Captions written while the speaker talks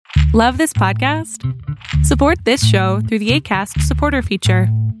Love this podcast? Support this show through the Acast supporter feature.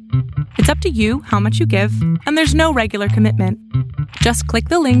 It's up to you how much you give, and there's no regular commitment. Just click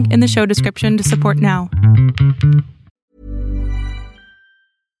the link in the show description to support now.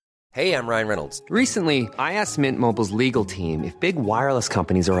 Hey, I'm Ryan Reynolds. Recently, I asked Mint Mobile's legal team if big wireless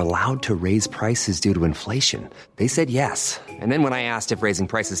companies are allowed to raise prices due to inflation. They said yes. And then when I asked if raising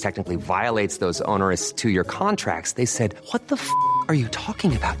prices technically violates those onerous two-year contracts, they said, "What the f*** are you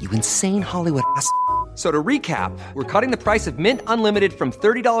talking about, you insane Hollywood ass?" So to recap, we're cutting the price of Mint Unlimited from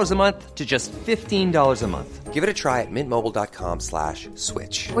 $30 a month to just $15 a month. Give it a try at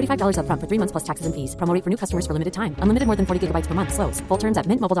mintmobile.com/switch. $45 up front for 3 months plus taxes and fees. Promo rate for new customers for limited time. Unlimited more than 40 gigabytes per month. Slows full terms at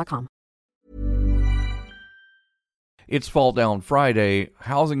mintmobile.com. It's Fall Down Friday.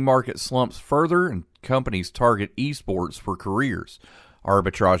 Housing market slumps further and companies target esports for careers.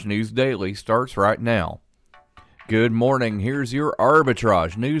 Arbitrage News Daily starts right now. Good morning. Here's your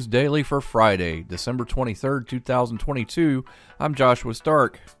Arbitrage News Daily for Friday, December 23rd, 2022. I'm Joshua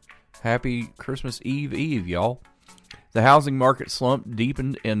Stark. Happy Christmas Eve, y'all. The housing market slump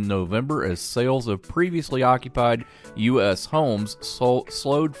deepened in November as sales of previously occupied U.S. homes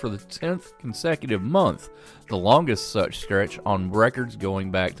slowed for the 10th consecutive month, the longest such stretch on records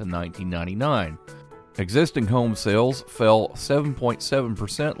going back to 1999. Existing home sales fell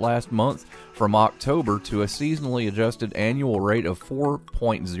 7.7% last month from October to a seasonally adjusted annual rate of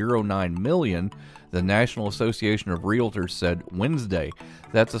 4.09 million, the National Association of Realtors said Wednesday.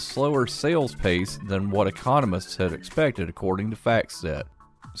 That's a slower sales pace than what economists had expected, according to FactSet.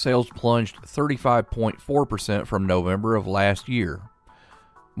 Sales plunged 35.4% from November of last year.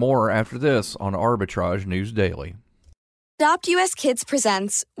 More after this on Arbitrage News Daily. Adopt US Kids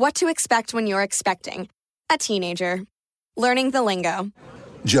presents What to Expect When You're Expecting a Teenager. Learning the lingo.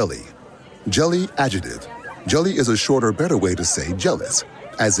 Jelly. Jelly adjective. Jelly is a shorter, better way to say jealous.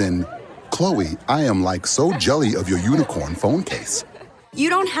 As in, Chloe, I am like so jelly of your unicorn phone case.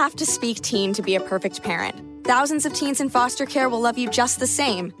 You don't have to speak teen to be a perfect parent. Thousands of teens in foster care will love you just the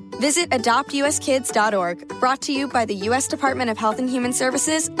same. Visit adoptuskids.org, brought to you by the U.S. Department of Health and Human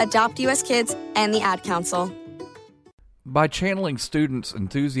Services, Adopt US Kids, and the Ad Council. By channeling students'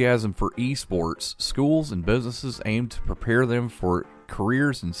 enthusiasm for esports, schools and businesses aim to prepare them for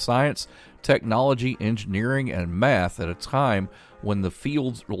careers in science, technology, engineering, and math at a time when the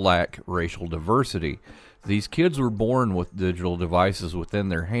fields lack racial diversity. These kids were born with digital devices within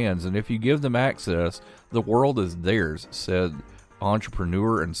their hands, and if you give them access, the world is theirs, said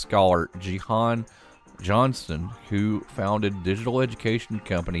entrepreneur and scholar Jihan Johnston, who founded digital education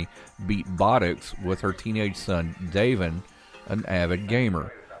company Beatbotics with her teenage son, Davin, an avid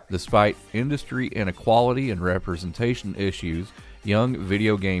gamer. Despite industry inequality and representation issues, young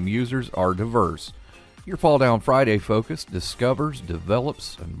video game users are diverse. Your Fall Down Friday focus discovers,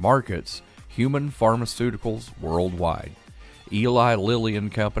 develops, and markets human pharmaceuticals worldwide. Eli Lilly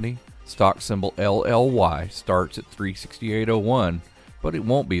and Company, stock symbol LLY, starts at $368.01, but it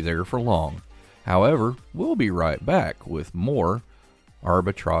won't be there for long. However, we'll be right back with more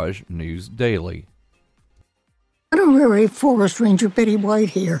Arbitrage News Daily. Honorary Forest Ranger Betty White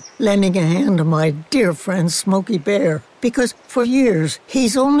here, lending a hand to my dear friend Smokey Bear, because for years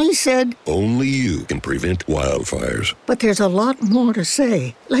he's only said, "Only you can prevent wildfires." But there's a lot more to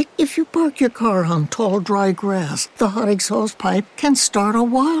say. Like if you park your car on tall, dry grass, the hot exhaust pipe can start a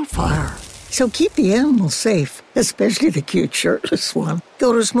wildfire. So keep the animals safe, especially the cute shirtless one.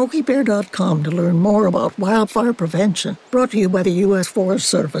 Go to SmokeyBear.com to learn more about wildfire prevention. Brought to you by the U.S. Forest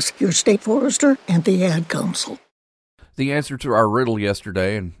Service, your state forester, and the Ad Council. The answer to our riddle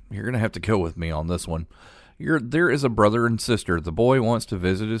yesterday, and you're going to have to go with me on this one. There is a brother and sister. The boy wants to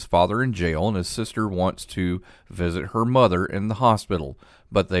visit his father in jail, and his sister wants to visit her mother in the hospital.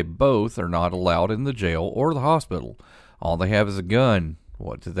 But they both are not allowed in the jail or the hospital. All they have is a gun.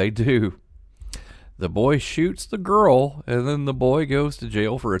 What do? The boy shoots the girl, and then the boy goes to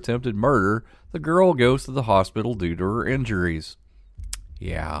jail for attempted murder. The girl goes to the hospital due to her injuries.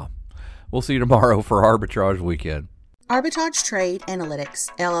 Yeah. We'll see you tomorrow for Arbitrage Weekend. Arbitrage Trade Analytics,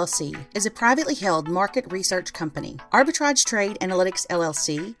 LLC, is a privately held market research company. Arbitrage Trade Analytics,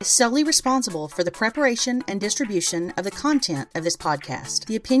 LLC, is solely responsible for the preparation and distribution of the content of this podcast.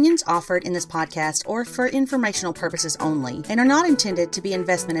 The opinions offered in this podcast are for informational purposes only and are not intended to be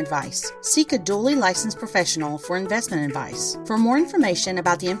investment advice. Seek a duly licensed professional for investment advice. For more information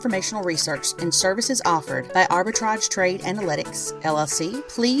about the informational research and services offered by Arbitrage Trade Analytics, LLC,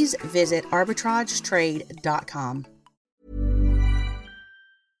 please visit arbitragetrade.com.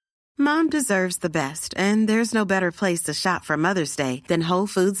 Mom deserves the best, and there's no better place to shop for Mother's Day than Whole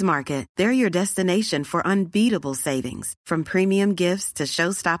Foods Market. They're your destination for unbeatable savings, from premium gifts to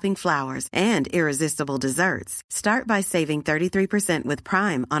show-stopping flowers and irresistible desserts. Start by saving 33% with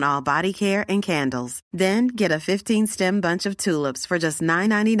Prime on all body care and candles. Then get a 15-stem bunch of tulips for just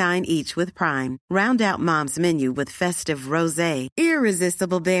 $9.99 each with Prime. Round out Mom's menu with festive rosé,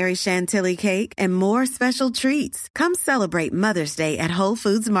 irresistible berry chantilly cake, and more special treats. Come celebrate Mother's Day at Whole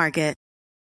Foods Market.